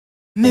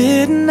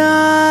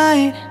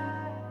Midnight,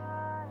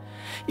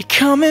 you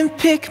come and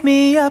pick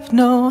me up,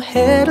 no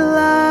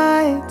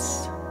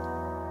headlights.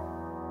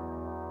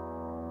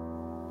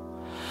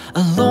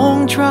 A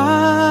long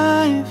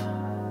drive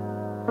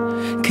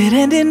could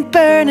end in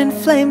burning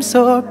flames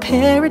or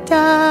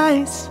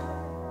paradise.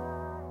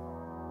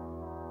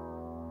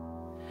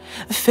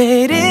 A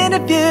fade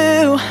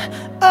interview,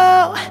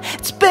 oh,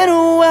 it's been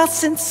a while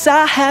since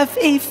I have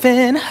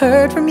even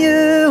heard from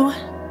you.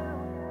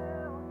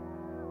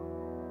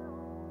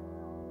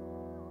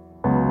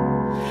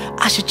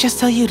 I should just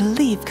tell you to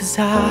leave, cause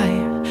I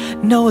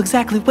know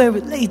exactly where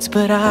it leads,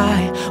 but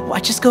I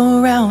watch us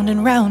go round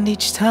and round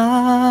each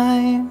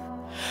time.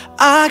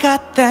 I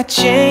got that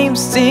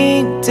James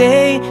Dean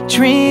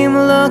daydream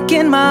look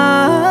in my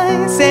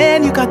eyes,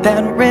 and you got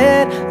that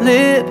red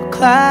lip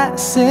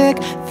classic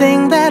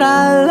thing that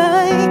I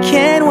like.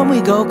 And when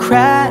we go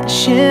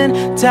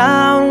crashing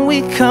down,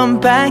 we come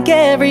back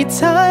every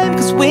time,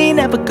 cause we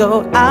never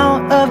go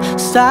out of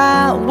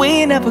style,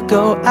 we never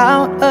go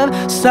out of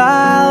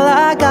style.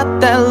 I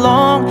got that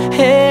long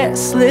hair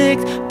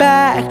slicked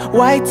back,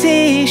 white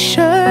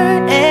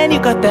t-shirt, and you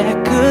got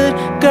that good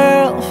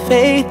girl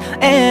faith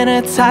and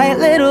a tight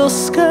little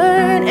skirt.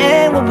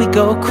 And when we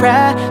go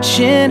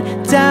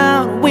crashing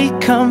down, we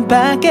come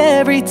back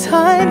every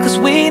time, cause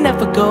we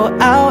never go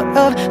out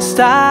of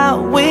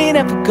style, we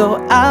never go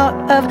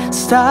out of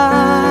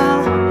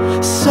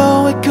style.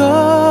 So it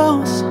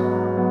goes,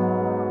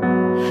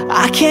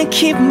 I can't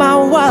keep my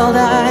wild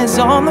eyes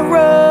on the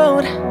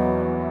road.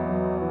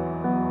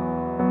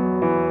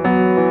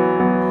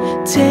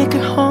 Take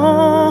her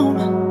home,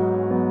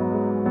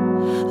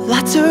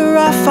 lights are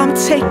off, I'm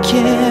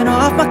taking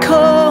off my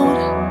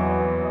coat.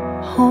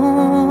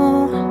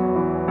 Oh,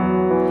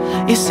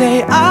 you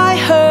say I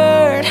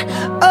heard,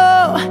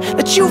 oh,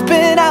 that you've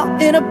been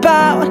out and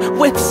about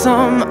with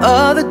some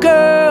other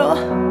girl.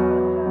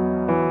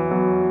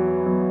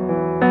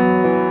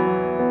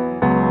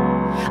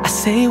 I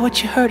say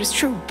what you heard is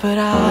true, but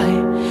I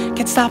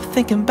can't stop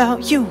thinking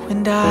about you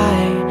and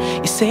I.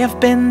 You say I've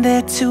been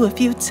there too a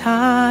few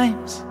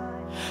times.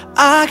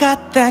 I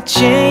got that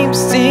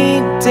James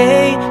Dean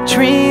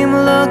daydream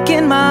look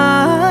in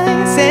my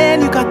eyes,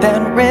 and you got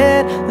that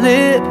red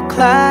lip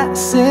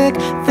classic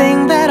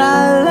thing that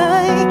I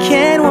like.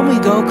 And when we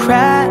go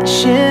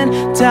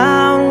crashing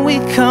down, we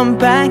come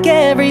back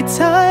every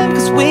time,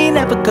 cause we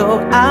never go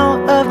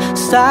out of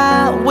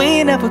style,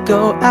 we never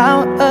go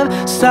out of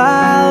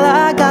style.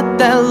 I got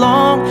that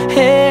long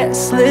hair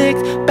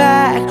slicked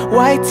back,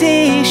 white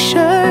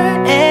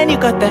t-shirt, and you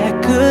got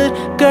that good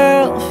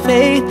girl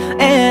faith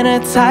and a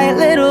tight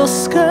little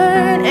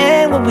skirt.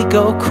 And when we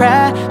go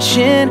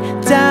crashing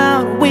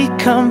down, we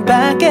come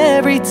back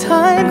every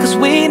time, cause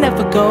we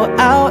never go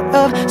out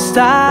of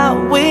style,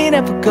 we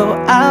never go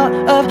out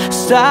of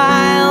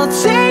style.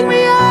 Take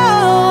me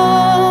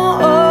home,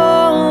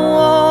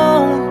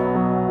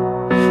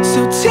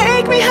 so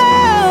take me home,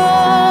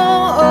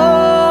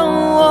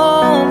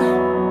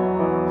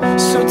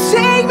 so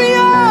take me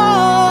home.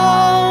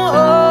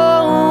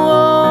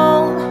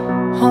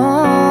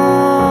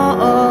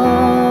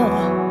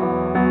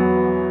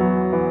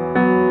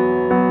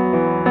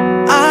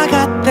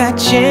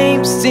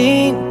 James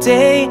Dean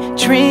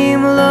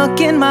daydream look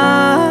in my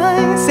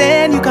eyes,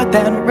 and you got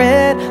that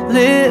red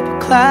lip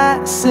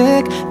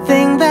classic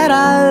thing that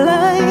I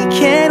like.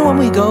 And when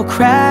we go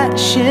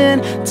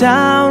crashing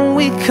down,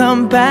 we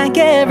come back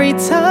every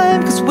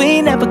time, cause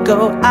we never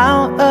go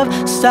out of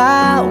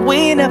style,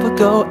 we never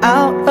go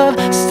out of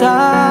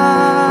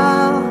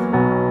style.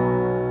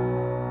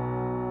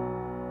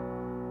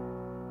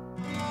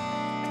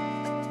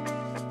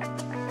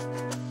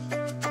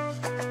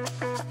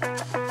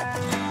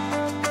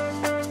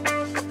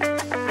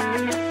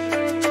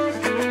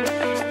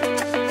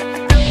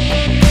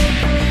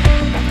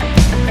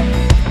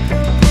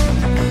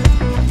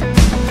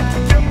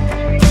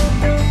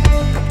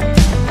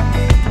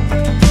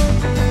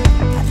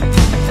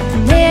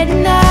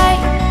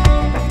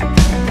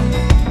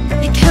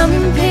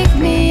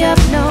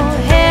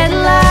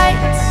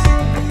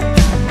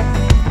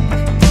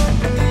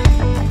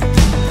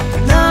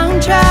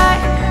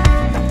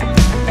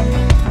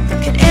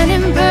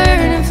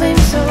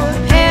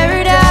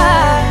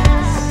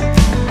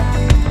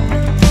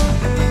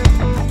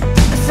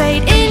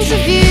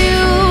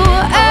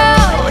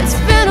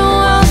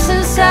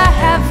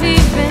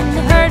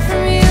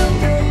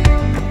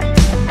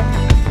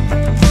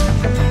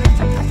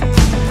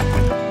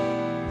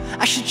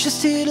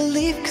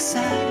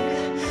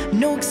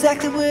 Know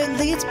exactly where it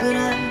leads, but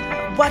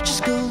I watch us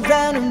go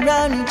round and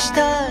round each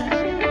time.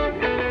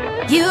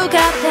 You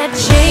got that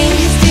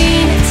James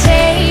Dean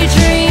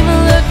daydream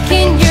look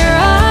in your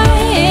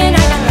eye, and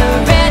I got the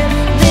red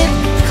lip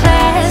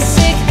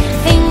classic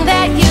thing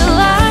that you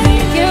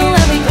like. You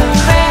let me go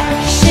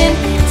crashing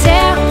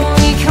down,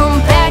 we come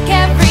back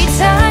every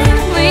time.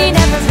 We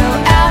never go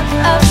out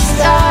of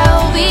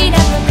style, we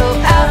never go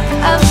out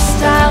of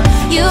style.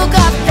 You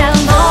got that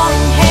long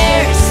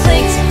hair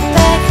slicked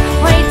back,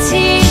 white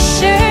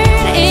t-shirt,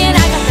 and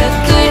I got the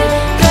good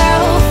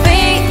girl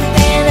faith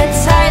and a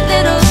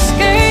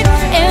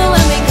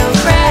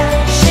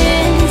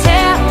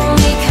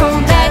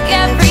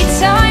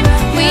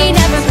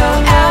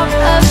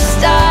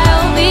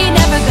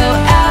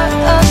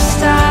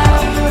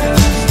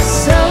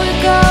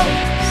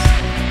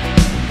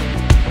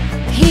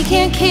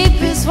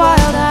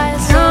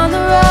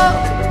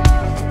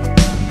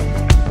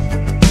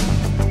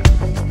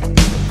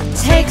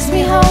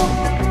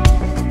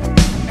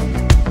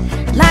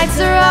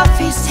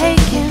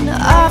taking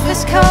off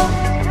his coat.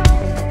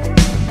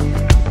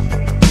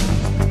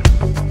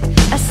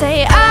 I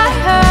say I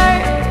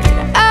heard,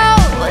 oh,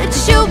 that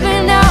you've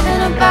been out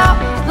and about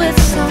with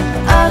some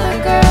other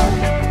girl.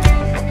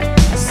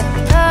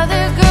 Some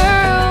other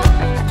girl.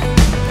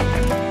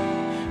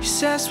 She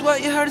says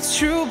what you heard is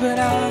true, but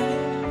I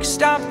can't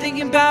stop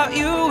thinking about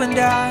you. And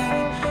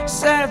I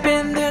said I've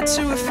been there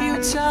too a few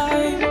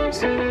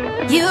times.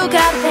 You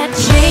got that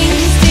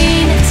James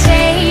Dean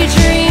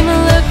daydream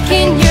look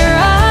in your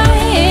eye,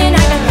 and I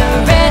got the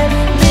red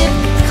lip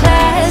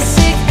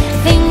classic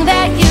thing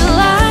that you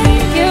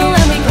like. You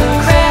let me go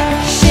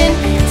crashing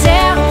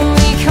down,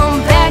 we come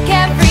back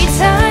every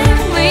time.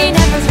 We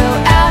never go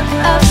out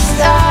of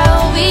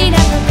style, we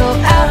never go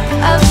out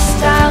of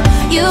style.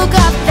 You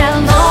got that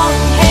long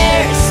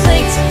hair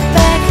slicked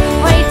back,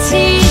 white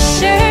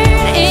t-shirt,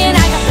 and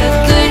I got the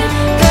good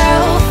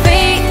girl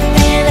faith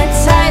and a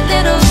tight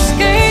little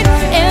skirt.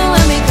 And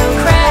when we go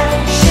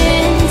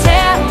crashing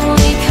down,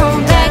 we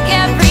come back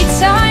every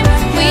time.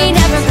 We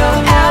never go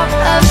out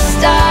of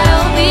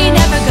style, we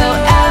never go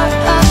out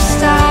of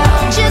style.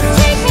 Just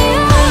take me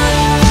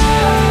home,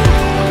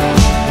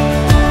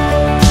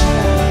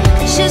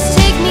 just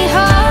take me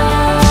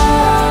home,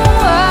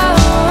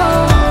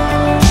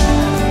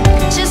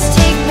 just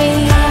take me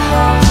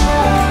home,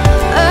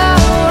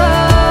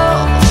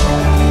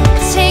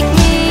 take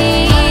me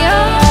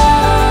home.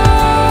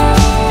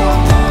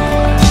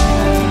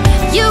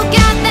 You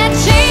got that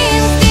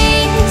James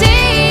Dean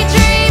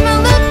daydream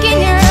look in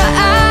your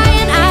eye,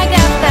 and I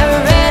got that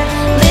red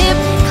lip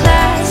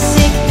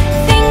classic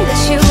thing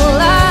that you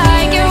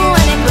like. And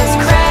when it goes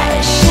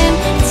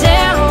crashing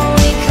down,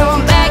 we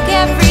come back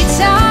every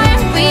time.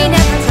 We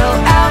never go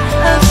out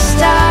of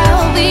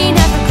style, we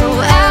never go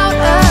out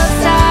of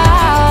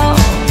style.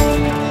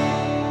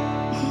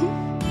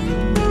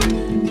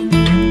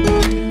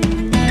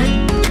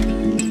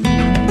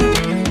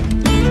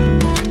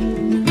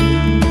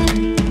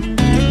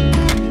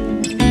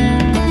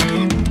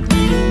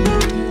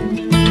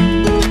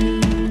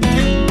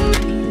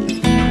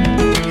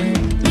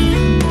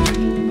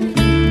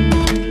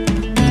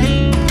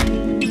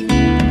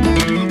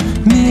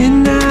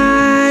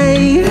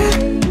 Midnight,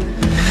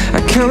 I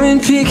come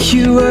and pick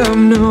you up,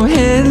 no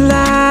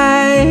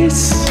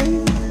headlights.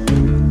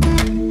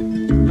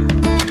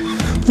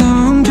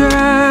 Long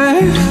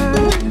drive,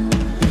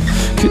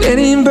 could end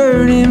in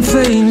burning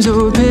flames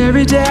or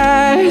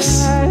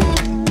paradise.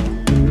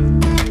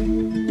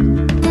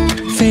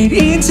 Fate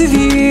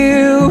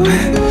interview,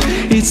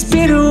 it's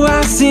been a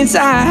while since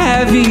I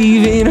have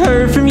even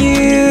heard from you.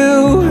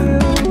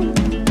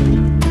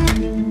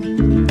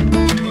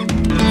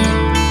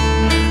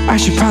 I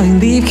should probably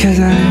leave, cause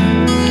I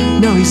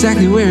know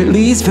exactly where it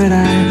leads, but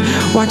I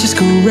watch us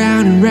go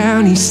round and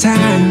round each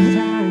time.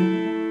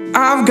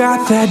 I've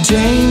got that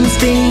James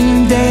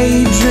Dean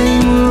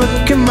daydream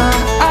look in my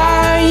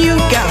eye. You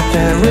got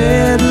that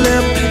red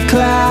lip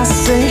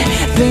classic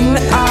thing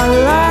that I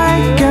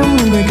like. And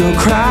when we go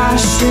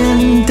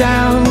crashing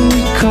down,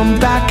 we come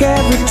back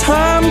every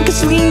time.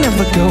 Cause we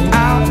never go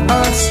out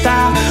of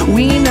style,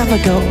 we never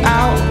go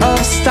out of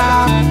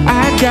style.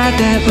 I got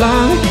that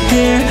long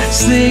hair,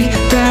 slick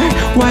back,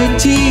 white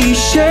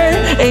t-shirt,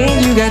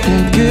 and you got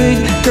that good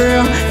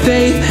girl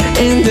faith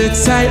in the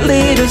tight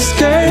little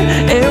skirt.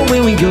 And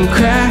when we go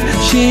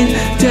crashing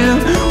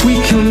down,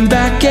 we come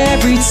back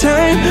every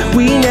time.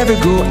 We never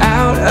go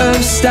out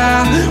of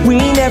style, we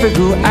never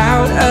go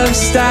out of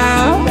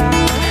style.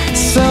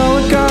 So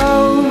it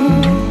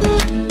goes,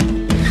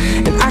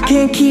 and I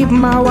can't keep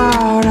my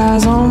wild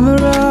eyes on the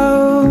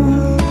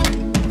road.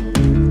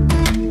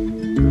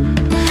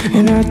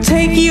 And I'll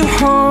take you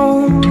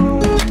home,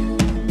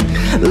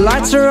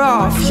 lights are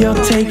off, you're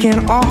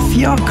taking off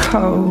your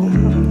coat.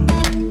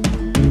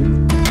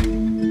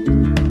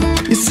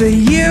 You say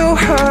you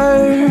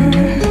heard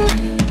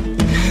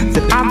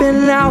that I've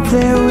been out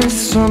there with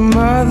some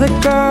other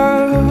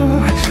girl,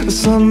 with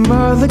some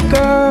other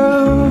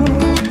girl.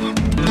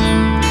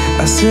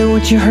 I said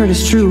what you heard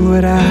is true,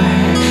 but I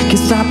can't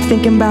stop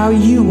thinking about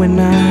you. And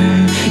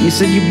you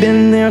said you've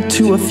been there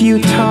too a few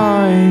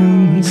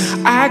times.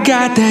 I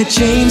got that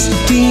James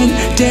Dean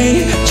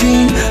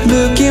daydream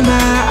look in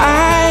my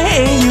eye,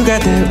 and you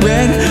got that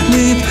red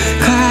lip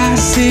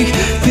classic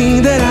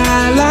thing that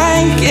I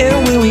like.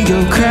 And when we go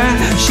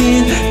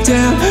crashing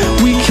down,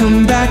 we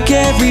come back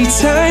every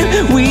time.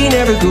 We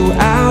never go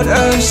out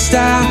of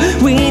style,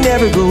 we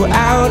never go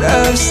out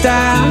of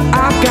style.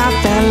 I've got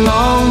that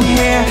long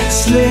hair,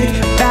 slick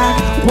back,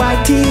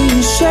 white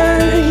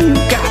t-shirt. You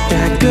got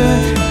that good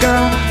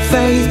girl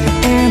faith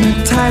and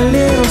a tight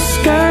little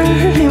skirt.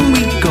 And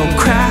we go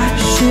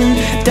crashing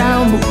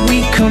down, but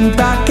we come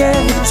back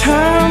every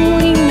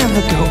time. We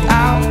never go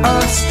out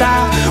of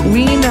style,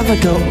 we never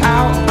go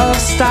out of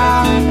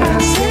style. I'll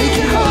take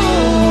you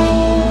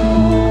home,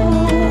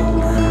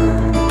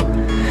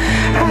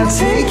 I'll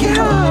take you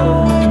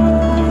home,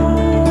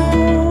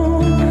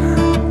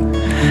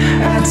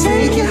 I'll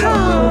take you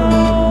home.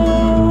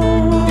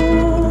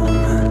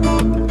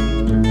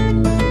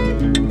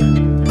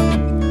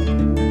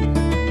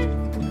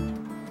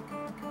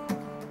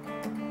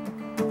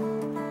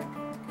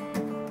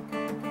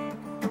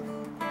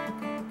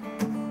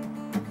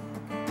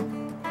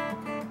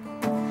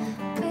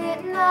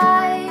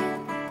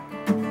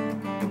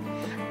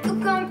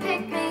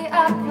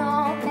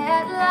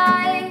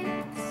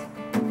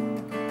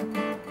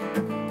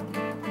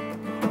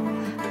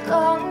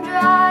 long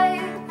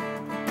drive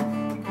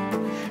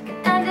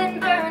and in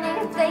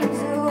burning flames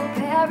of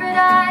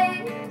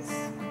paradise,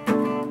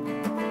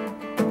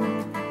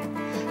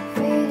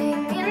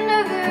 fading into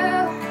view.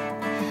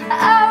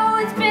 Oh,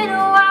 it's been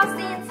a while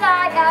since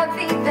I have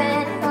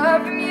even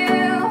heard from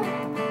you.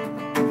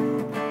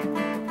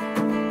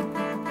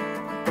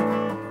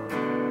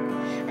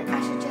 And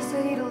I should just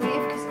tell you to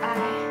leave, cause I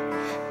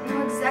know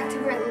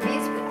exactly where it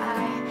leads, but I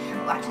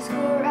watch us go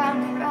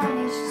around and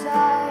round each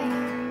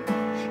time.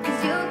 Cause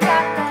you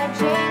got that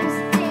James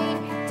Dean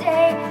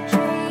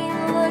daydream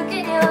look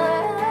in your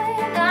eye,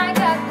 and I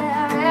got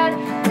that red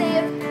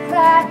lip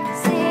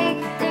classic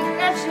thing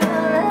that you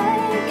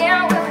like.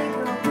 Yeah, when we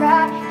go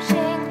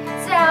crashing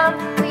down,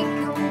 we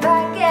come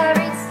back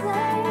every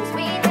time.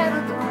 We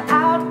never go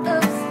out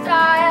of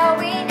style,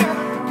 we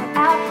never go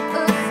out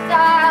of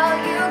style.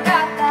 You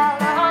got that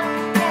long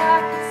hair,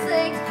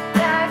 slicked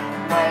back,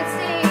 white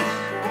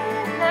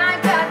t-shirt, and I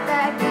got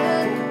that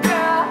good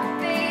girl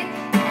beat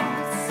and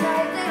a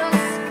tight little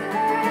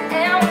skirt.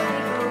 And when we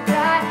go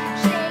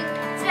crashing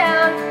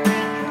down, we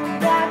come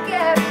back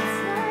every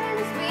time.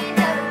 'Cause we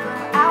never go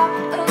out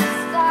of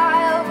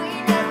style, we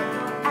never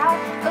go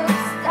out of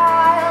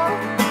style.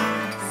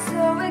 So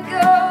it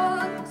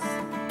goes.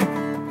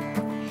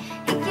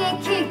 He can't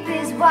keep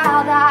his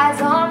wild eyes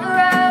on the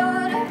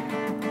road.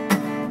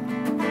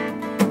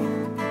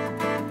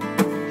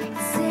 He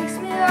takes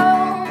me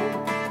home.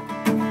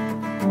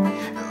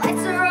 The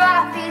lights are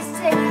off, he's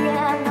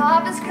taking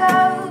off his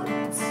coat.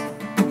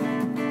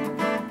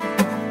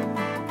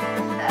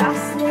 I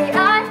say I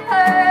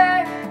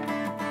heard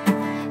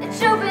that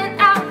you've been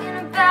out and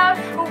about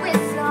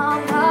with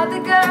some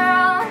other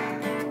girl.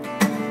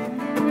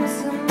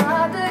 Some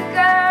other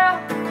girl.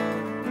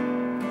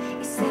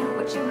 You say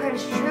what you heard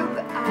is true,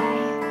 but I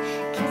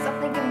can't stop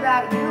thinking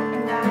about you.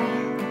 And I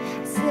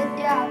said,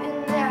 yeah, I've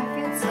been there a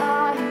few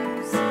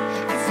times.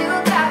 'Cause you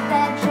got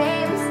that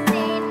James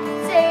Dean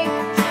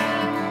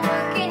daydream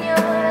look in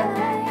your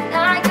eye, and I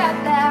got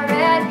that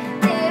red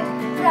lip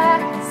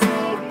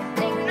plastic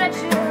thing that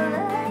you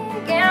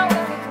like. And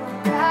when we go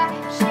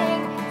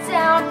crashing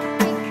down,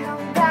 we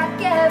come back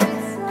every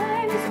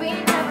time. 'Cause we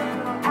never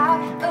go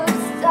out of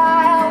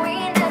style, we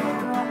never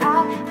go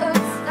out of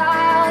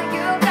style.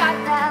 You got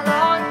that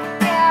long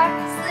hair,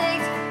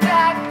 slicked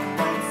back,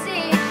 white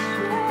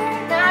t-shirt,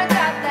 and I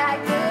got that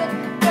good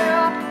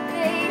girl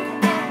beat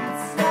and a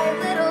tight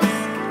little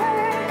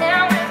skirt.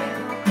 And when we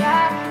go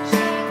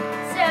crashing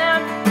down,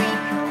 we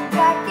come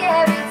back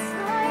every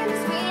time.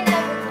 'Cause we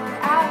never go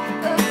out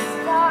of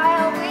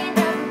style, we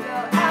never go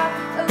out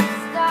of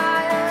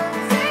style.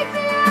 Take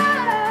me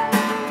out,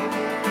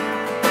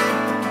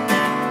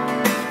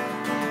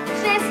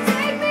 just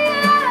take me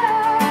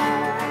out.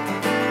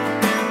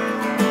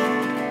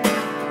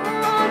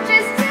 Oh,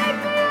 just take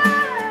me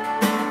out.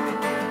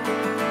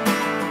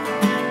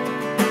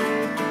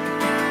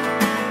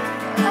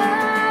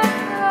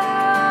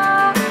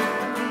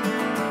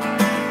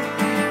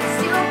 Cause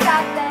you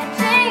got that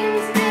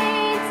James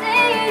Dean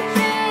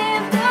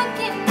daydream look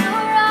in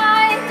your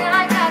eye, and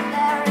I got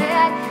that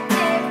red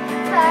lip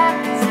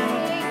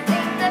plastic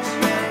thing that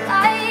you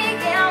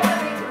like. And when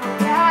we go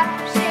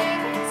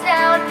crashing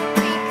down,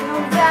 we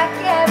come back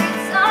every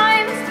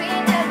time. 'Cause we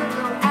never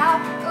go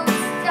out of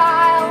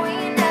style, we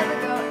never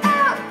go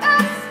out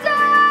of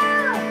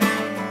style.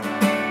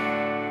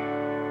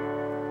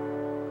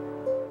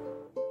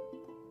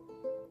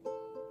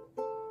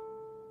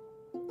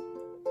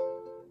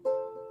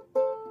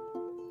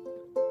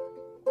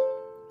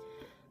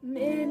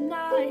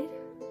 Midnight,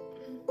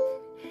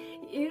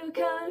 you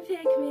come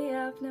pick me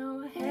up,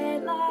 no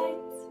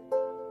headlights.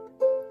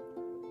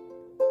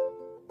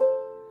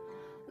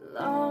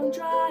 Long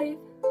drive,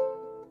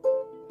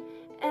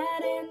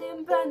 and in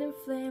the burning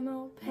flame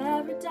of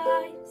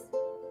paradise,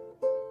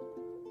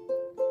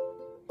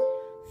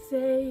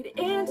 fade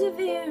into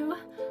view.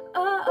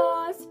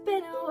 Oh, it's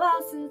been a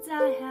while since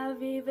I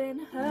have even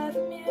heard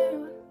from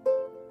you.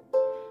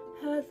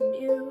 Heard from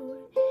you.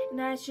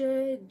 And I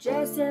should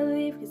just say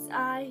leave, 'cause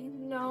I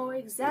know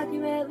exactly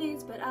where it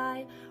leads, but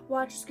I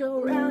watch us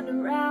go round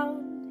and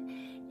round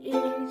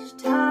each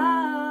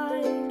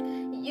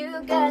time.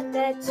 You got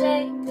that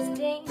James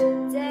Dean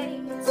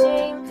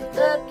daydream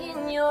look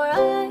in your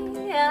eye,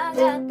 I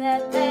got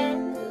that red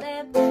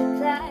lip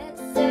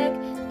classic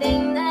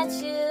thing that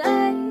you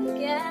like.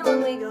 And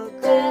when we go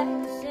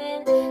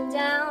crashing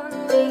down,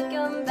 we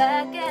come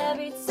back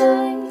every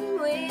time.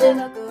 We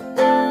never go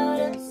out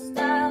of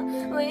style,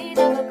 we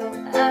never go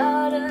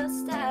out of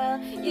style.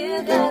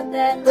 You got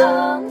that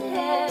long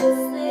hair,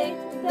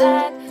 slicked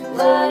back,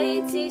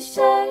 white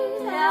t-shirt,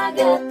 I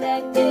got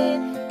that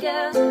good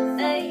girl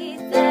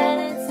face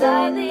and a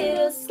tight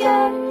little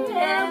skirt.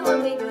 And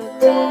when we go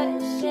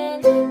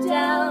crashing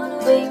down,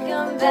 we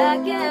come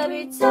back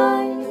every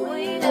time.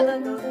 We never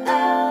go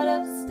out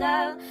of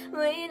style,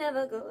 we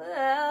never go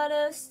out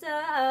of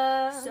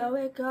style. So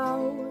it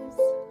goes.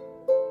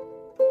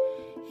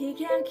 He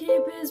can't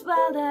keep his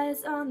wild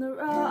eyes on the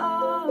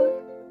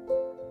road.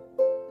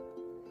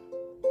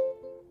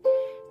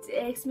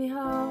 Takes me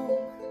home.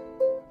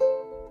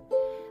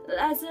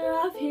 lights are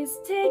off, he's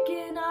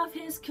taking off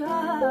his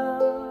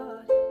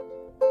coat.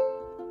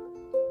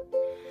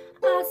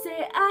 I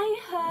say I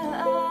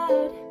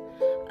heard,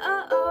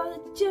 oh,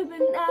 that you've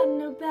been out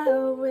and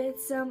about with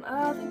some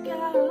other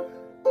girl.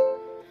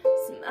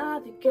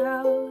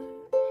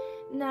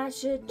 Not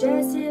sure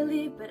just to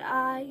leave, but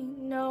I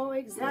know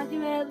exactly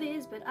where it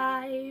leads. But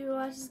I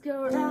watch us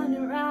go round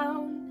and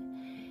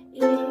round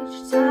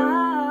each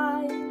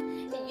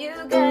time. You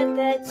got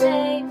that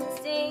James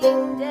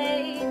Dean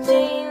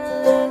daydream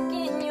look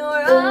in your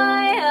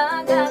eye.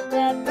 I got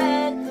that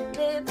red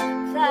lip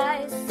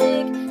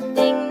plastic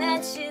thing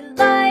that you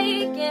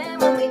like.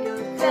 And when we go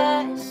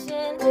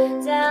crashing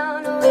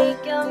down, we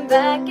come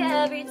back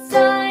every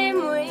time.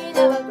 We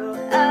never go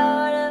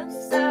out of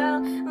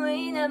style.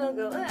 We never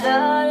go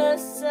out of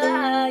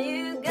style.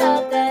 You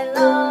got that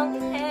long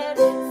hair,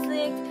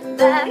 slicked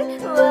back,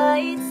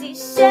 white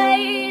t-shirt.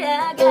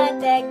 I got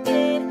that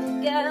good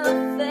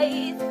girl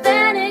faith,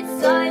 and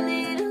it's our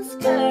little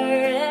skirt.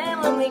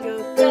 And when we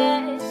go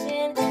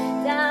crashing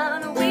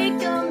down, we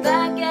come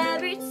back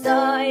every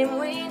time.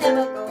 We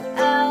never go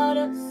out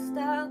of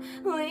style.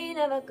 We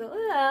never go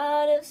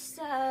out of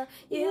style.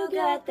 You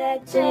got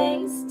that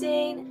James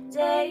Dean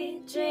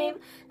daydream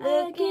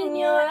look in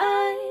your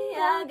eye.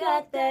 I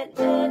got that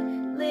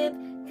red lip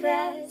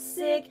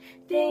classic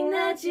thing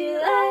that you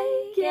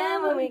like.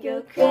 And when we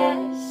go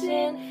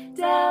crashing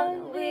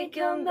down, we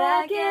come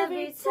back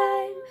every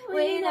time.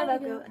 We never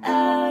go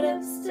out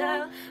of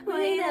style.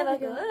 We never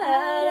go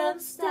out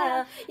of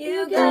style.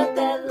 You got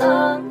that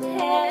long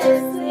hair,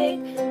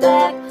 slicked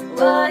back,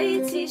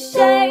 white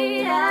t-shirt.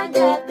 I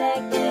got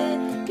that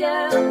good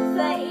girl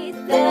faith,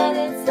 and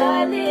it's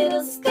our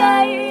little skirt.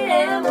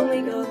 And when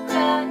we go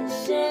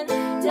crashing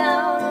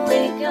down,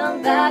 we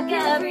come back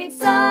every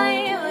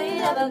time. We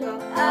never go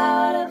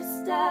out of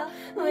style.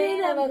 We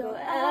never go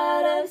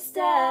out of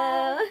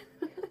style.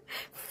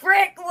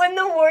 Frick, when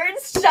the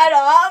words shut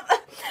up,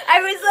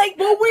 I was like,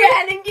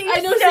 panicking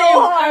I know, so same.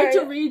 hard. I had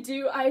to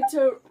redo.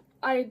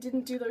 I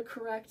didn't do the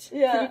correct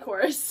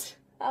pre-chorus.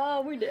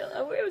 Oh, we did.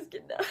 It was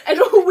good though. I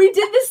know, we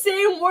did the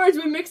same words.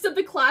 We mixed up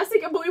the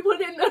classic, but we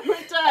put it in the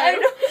right time. I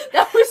know.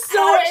 That was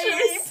so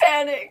actually ace.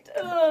 panicked.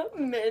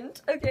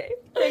 Mint. Okay.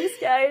 Thanks,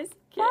 guys.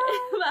 Okay.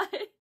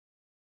 Bye.